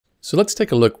So let's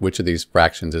take a look which of these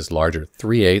fractions is larger,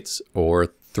 3/8 or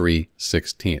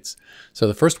 3/16. So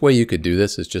the first way you could do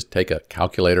this is just take a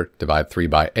calculator, divide 3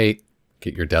 by 8,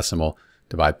 get your decimal,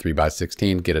 divide 3 by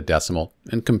 16, get a decimal,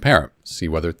 and compare them. See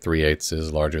whether 3/8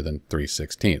 is larger than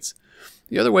 3/16.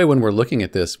 The other way when we're looking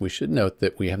at this, we should note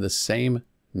that we have the same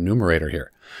numerator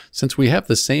here. Since we have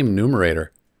the same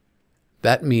numerator,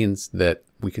 that means that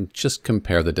we can just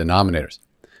compare the denominators.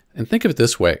 And think of it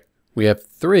this way. We have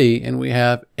 3 and we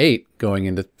have 8 going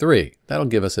into 3. That'll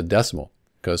give us a decimal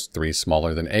because 3 is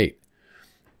smaller than 8.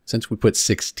 Since we put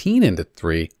 16 into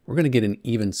 3, we're going to get an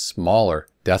even smaller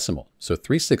decimal. So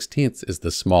 3/16 is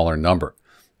the smaller number.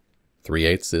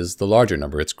 3/8 is the larger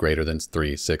number. It's greater than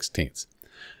 3/16.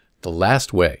 The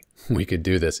last way we could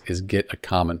do this is get a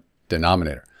common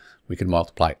denominator. We could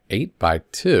multiply 8 by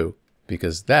 2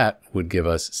 because that would give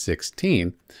us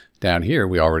 16. Down here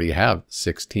we already have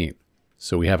 16.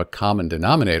 So we have a common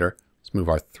denominator. Let's move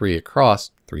our 3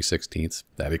 across, 3/16.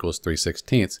 That equals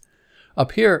 3/16.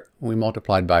 Up here, we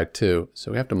multiplied by 2, so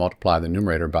we have to multiply the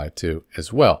numerator by 2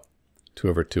 as well. 2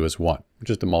 over 2 is 1. We're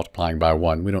just multiplying by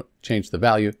 1. We don't change the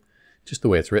value, just the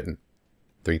way it's written.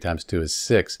 3 times 2 is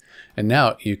 6. And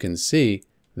now you can see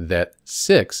that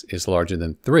 6 is larger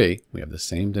than 3. We have the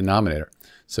same denominator.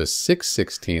 So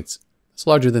 6/16 is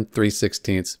larger than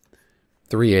 3/16.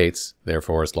 3/8,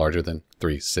 therefore, is larger than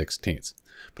 3/16.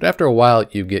 But after a while,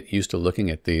 you get used to looking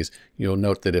at these. You'll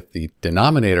note that if the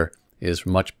denominator is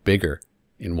much bigger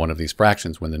in one of these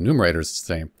fractions when the numerator is the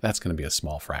same, that's going to be a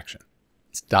small fraction.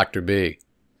 It's Dr. B.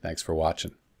 Thanks for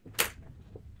watching.